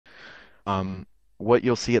What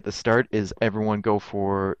you'll see at the start is everyone go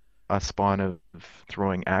for a spawn of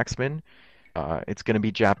throwing axemen. It's going to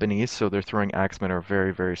be Japanese, so their throwing axemen are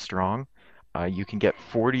very, very strong. You can get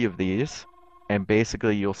 40 of these, and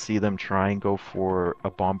basically you'll see them try and go for a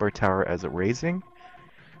bomber tower as a raising.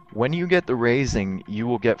 When you get the raising, you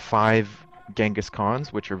will get 5 Genghis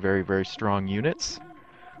Khans, which are very, very strong units.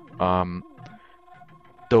 Um,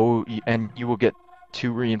 and you will get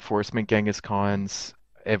 2 reinforcement Genghis Khans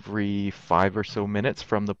every 5 or so minutes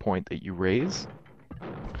from the point that you raise.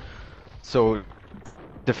 So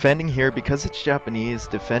defending here, because it's Japanese,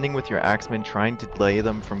 defending with your axemen, trying to delay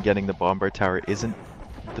them from getting the bomber tower isn't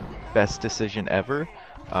the best decision ever,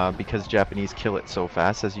 because Japanese kill it so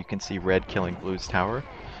fast, as you can see red killing blue's tower.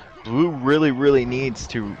 Blue really, really needs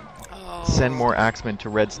to send Oh, more axemen to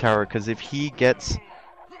red's tower, because if he gets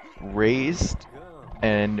raised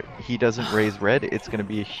and he doesn't raise red, it's going to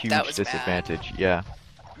be a that huge was bad. disadvantage. Yeah.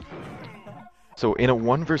 So in a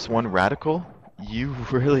 1v1 radical, you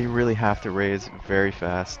really, really have to raise very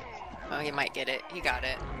fast. Oh, he might get it. He got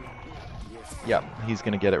it. Yep, he's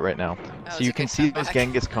gonna get it right now. That So was you a can good see those comeback.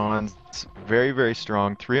 Genghis Khans, very, very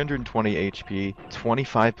strong, 320 HP,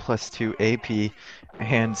 25 plus 2 AP,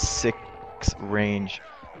 and 6 range.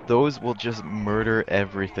 Those will just murder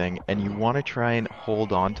everything, and you want to try and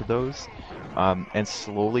hold on to those, and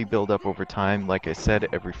slowly build up over time. Like I said,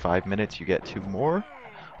 every 5 minutes you get 2 more.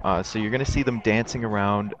 So you're gonna see them dancing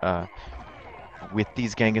around with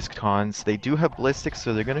these Genghis Khans. They do have ballistics,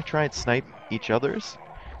 so they're gonna try and snipe each other's.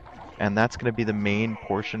 And that's going to be the main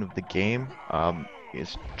portion of the game,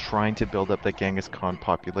 is trying to build up that Genghis Khan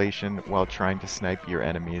population while trying to snipe your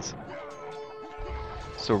enemies.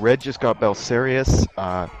 So red just got Belisarius.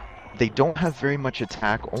 They don't have very much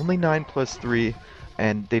attack, only 9 plus 3,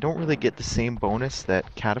 and they don't really get the same bonus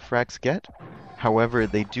that cataphracts get. However,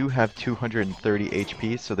 they do have 230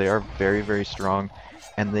 HP, so they are very, very strong,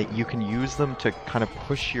 and that you can use them to kind of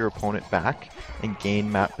push your opponent back and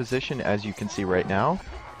gain map position, as you can see right now.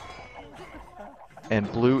 And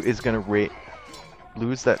blue is going to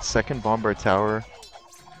lose that second bomber tower.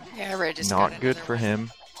 Yeah, Red just got Not good another for one.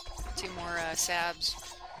 him. 2 more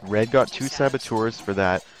sabs. Red got 2 2 sabs. saboteurs for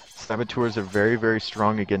that. Saboteurs are very, very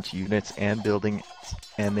strong against units and buildings,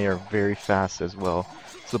 and they are very fast as well.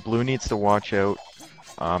 So blue needs to watch out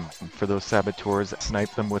for those saboteurs.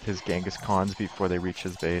 Snipe them with his Genghis Khans before they reach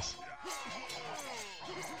his base.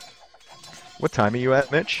 What time are you at,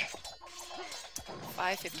 Mitch?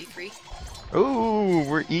 5:53. Ooh,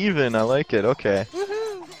 we're even. I like it. Okay.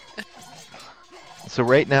 Woohoo! So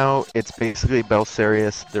right now, it's basically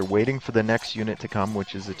Belisarius. They're waiting for the next unit to come,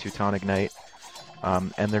 which is a Teutonic Knight.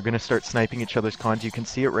 And they're going to start sniping each other's cons. You can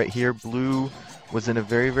see it right here. Blue was in a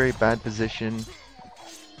very, very bad position.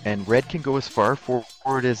 And red can go as far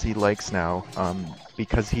forward as he likes now,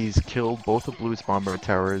 because he's killed both of blue's bomber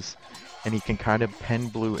towers, and he can kind of pen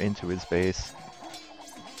blue into his base.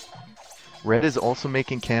 Red is also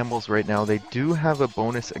making camels right now. They do have a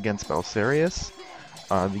bonus against Belisarius.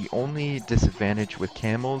 The only disadvantage with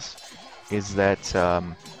camels is that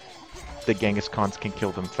the Genghis Khans can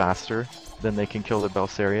kill them faster than they can kill the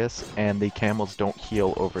Belisarius, and the camels don't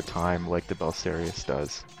heal over time like the Belisarius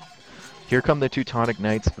does. Here come the Teutonic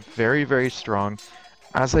Knights, very, very strong.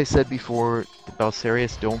 As I said before, the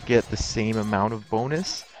Belisarius don't get the same amount of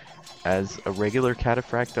bonus as a regular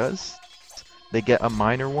cataphract does. They get a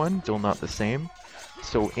minor one, still not the same.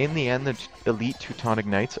 So in the end, the elite Teutonic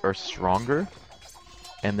Knights are stronger,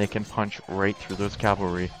 and they can punch right through those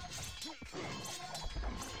cavalry.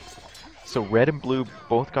 So red and blue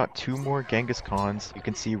both got 2 more Genghis Khans. You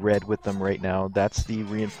can see red with them right now. That's the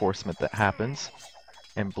reinforcement that happens.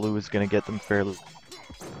 And blue is going to get them fairly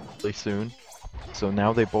soon. So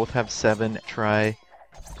now they both have 7. Try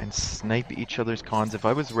and snipe each other's cons. If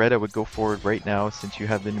I was red, I would go forward right now since you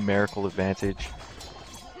have the numerical advantage.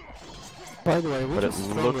 By the way, But which it is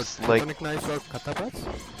stronger, looks like Teutonic Knights or Cataphracts?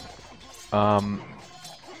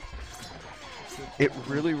 It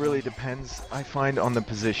really, really depends, I find, on the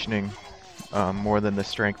positioning more than the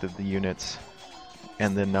strength of the units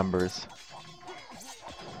and the numbers.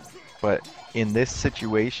 But in this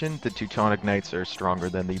situation, the Teutonic Knights are stronger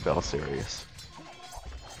than the Belisarius.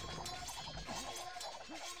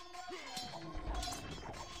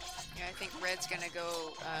 Yeah, I think Red's gonna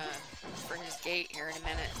go for his gate here in a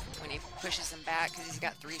minute when he pushes him back because he's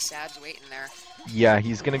got 3 sabs waiting there. Yeah,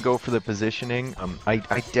 he's gonna go for the positioning.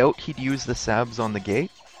 I doubt he'd use the sabs on the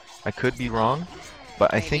gate. I could be wrong,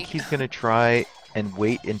 but I think Maybe. he's gonna try and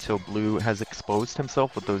wait until blue has exposed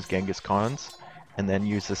himself with those Genghis Khans, and then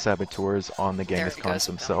use the saboteurs on the There Genghis he Khans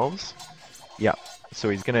goes with them. themselves. Yeah, so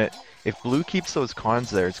he's gonna, if blue keeps those cons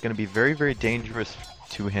there, it's gonna be very, very dangerous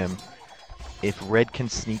to him, if red can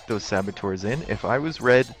sneak those saboteurs in. If I was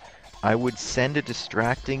red, I would send a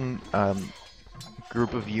distracting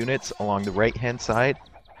group of units along the right-hand side,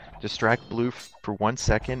 distract blue for 1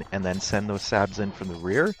 second, and then send those sabs in from the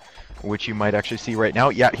rear, which you might actually see right now.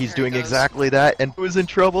 Yeah, he's There he doing goes. exactly that, and blue's in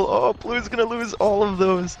trouble. Oh, blue's gonna lose all of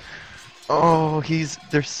those. Oh,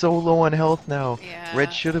 they're so low on health now. Yeah.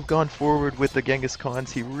 Red should have gone forward with the Genghis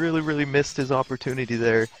Khans. He really, really missed his opportunity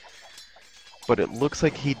there. But it looks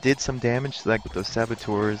like he did some damage to that with those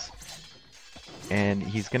saboteurs. And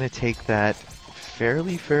he's gonna take that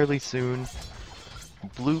fairly soon.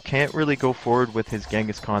 Blue can't really go forward with his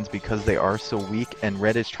Genghis Khans because they are so weak, and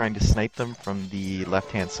red is trying to snipe them from the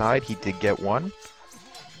left-hand side. He did get one.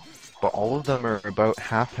 But all of them are about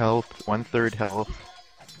half health, 1/3 health.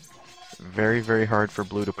 Very hard for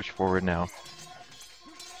blue to push forward now.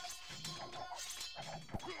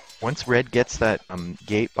 Once red gets that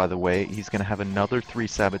gate, by the way, he's going to have another 3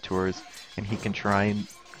 saboteurs, and he can try and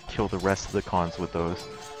kill the rest of the cons with those.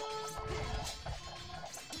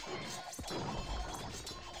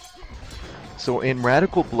 So in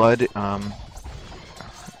Radical Blood,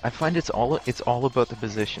 I find it's all about the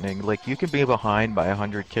positioning. Like, you can be behind by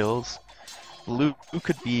 100 kills. Blue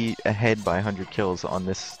could be ahead by 100 kills on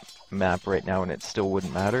this map right now, and it still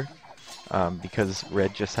wouldn't matter, because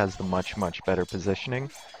red just has the much better positioning,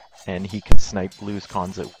 and he can snipe blue's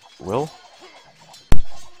cons at will.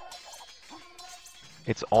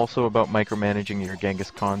 It's also about micromanaging your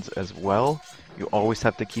Genghis Khans as well. You always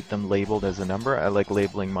have to keep them labeled as a number. I like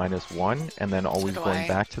labeling -1 and then always going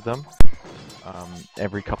back to them.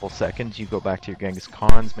 Every couple seconds you go back to your Genghis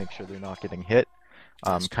Khans, make sure they're not getting hit.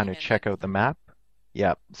 Kind of check out the map.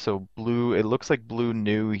 Yeah, so blue, it looks like blue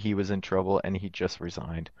knew he was in trouble and he just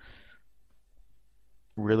resigned.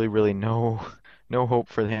 Really no hope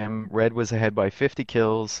for him. Red was ahead by 50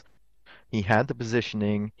 kills. He had the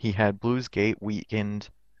positioning. He had blue's gate weakened.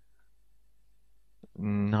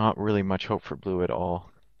 Not really much hope for blue at all.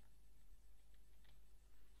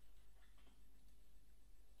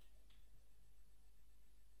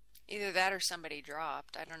 Either that or somebody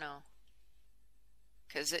dropped. I don't know.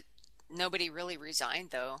 Because nobody really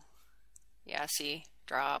resigned though. Yeah, see,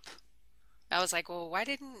 drop. I was like, well, why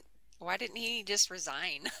didn't he just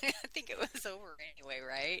resign? I think it was over anyway,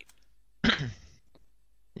 right?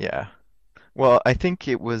 Yeah. Well, I think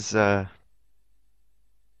it was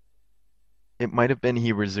it might have been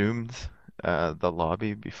he resumed the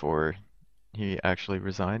lobby before he actually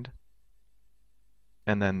resigned.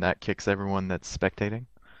 And then that kicks everyone that's spectating.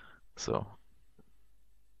 So,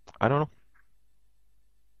 I don't know.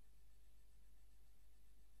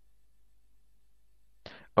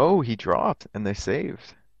 Oh, he dropped and they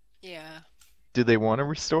saved. Yeah. Do they want to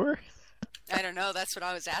restore? I don't know. That's what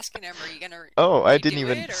I was asking him. Are you gonna Oh, I didn't redo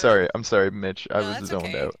even. it or? Sorry, I'm sorry, Mitch. I No, was that's zoned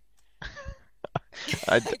okay. out.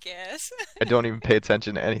 I, I guess. I don't even pay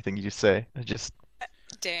attention to anything you say. I just.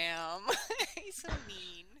 Damn. He's so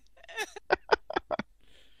mean.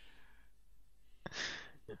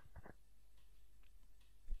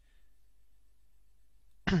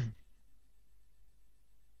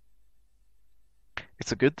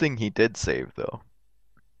 It's a good thing he did save, though.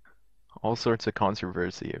 All sorts of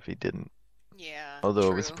controversy if he didn't. Yeah,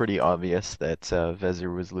 Although it was true. pretty obvious that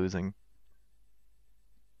Vezir was losing.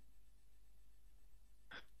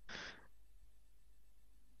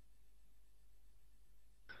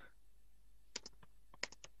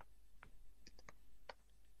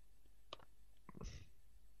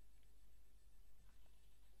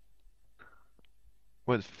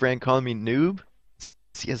 Was Frank calling me noob?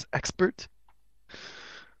 CS expert?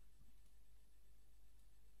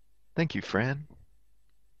 Thank you, Fran.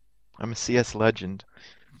 I'm a CS legend.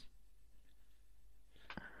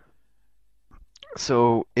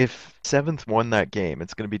 So if 7th won that game,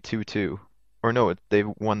 it's going to be 2-2. Or no, they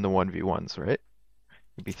won the 1v1s, right?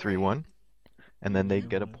 It'd be 3-1, and then they'd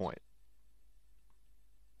get a point.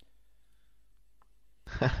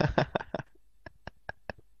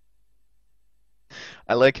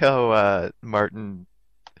 I like how Martin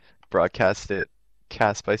broadcast it,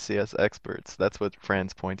 cast by CS experts. That's what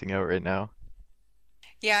Fran's pointing out right now.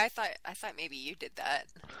 Yeah, I thought maybe you did that.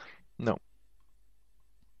 No,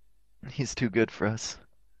 he's too good for us.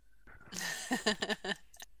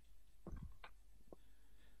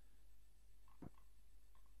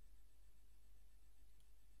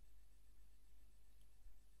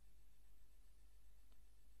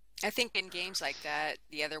 I think in games like that,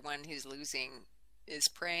 the other one who's losing is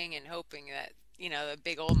praying and hoping that, a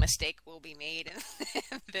big old mistake will be made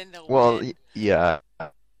and then they'll Well, win. yeah,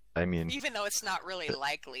 I mean, Even though it's not really th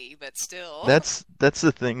likely, but still. that's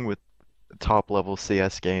the thing with top level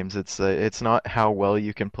CS games. It's not how well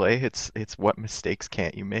you can play, it's what mistakes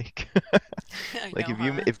can't you make. I Like know,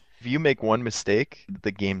 huh? if you make one mistake,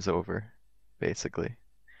 the game's over, basically.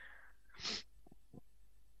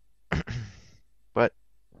 But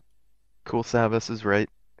Cool Savas is right.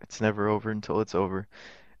 It's never over until it's over.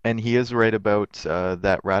 And he is right about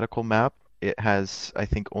that radical map. It has, I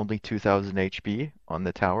think, only 2000 HP on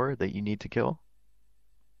the tower that you need to kill.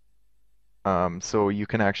 So you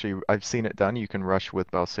can actually, I've seen it done. You can rush with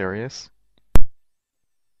Balsarius.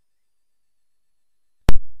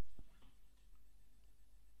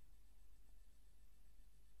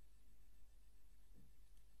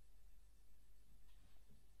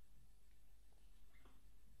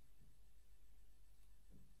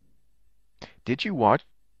 Did you watch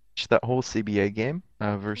that whole CBA game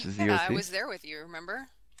versus Yeah, I EOT? was there with you, remember?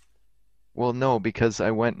 Well, no, because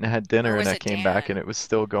I went and had Or dinner and was I it came back and Dan? it was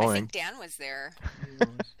still I going. think Dan was there. Yeah, it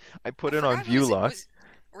was. I I put it on forgot view lock.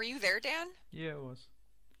 were you there, Dan? Yeah, it was.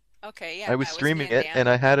 Okay, yeah, I was it was me streaming and it and Dan.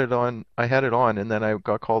 I had it on. I had it on, and then I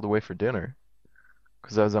got called away for dinner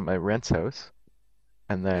because I was at my rent's house.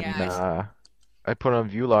 And Yeah, then I put on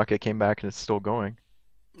view lock. I came back and it's still going.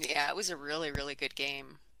 yeah, it was a really, really good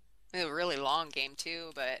game. A really long game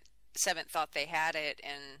too, but Seventh thought they had it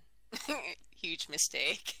and huge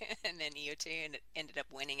mistake. And then EOT ended up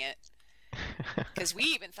winning it. Because we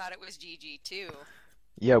even thought it was GG too.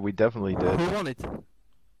 Yeah, we definitely did. Who won it?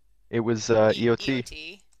 It was EOT.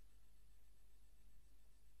 EOT.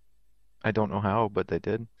 I don't know how, but they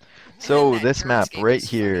did. And then So that this Germs map game right was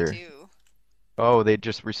funny here. too. Oh, they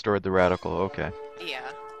just restored the radical. Okay. Yeah.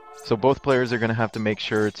 So both players are going to have to make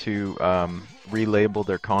sure to relabel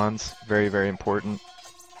their cons. Very, very important.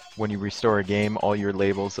 When you restore a game, all your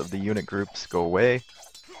labels of the unit groups go away.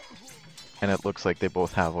 And it looks like they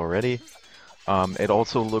both have already. It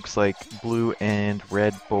also looks like blue and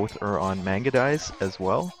red both are on manga dies as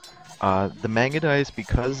well. The manga dies,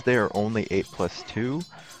 because they are only 8+2,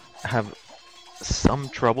 have some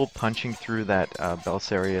trouble punching through that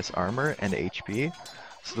Belisarius armor and HP,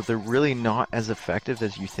 so they're really not as effective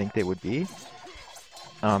as you think they would be.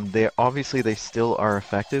 They obviously they still are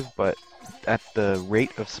effective, but at the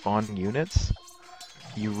rate of spawning units,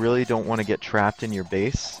 you really don't want to get trapped in your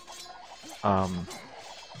base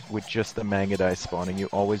with just the Mangadai spawning. You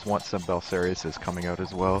always want some Belisariuses coming out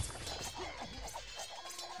as well.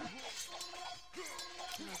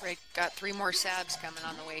 Right, got 3 more Sabs coming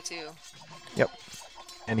on the way too. Yep.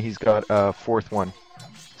 And he's got a fourth one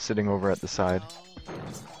sitting over at the side. Oh.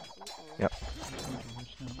 Yep.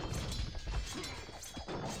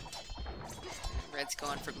 Red's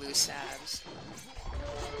going for blue Sabs.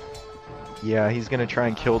 Yeah, he's gonna try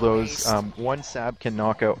and kill Oh, those. waste. One Sab can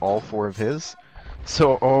knock out all 4 of his.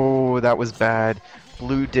 So, oh, that was bad.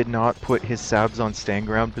 Blue did not put his Sabs on stand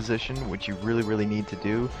ground position, which you really, really need to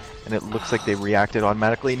do. And it looks like they reacted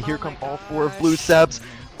automatically. And here Oh my come all 4 of Blue gosh. Sabs.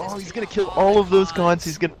 Oh, he's gonna kill all of those cons.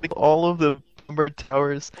 He's gonna kill all of the Lumber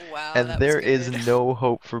Towers. Wow, And that was there is good. no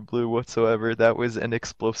hope for Blue whatsoever. That was an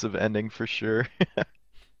explosive ending for sure.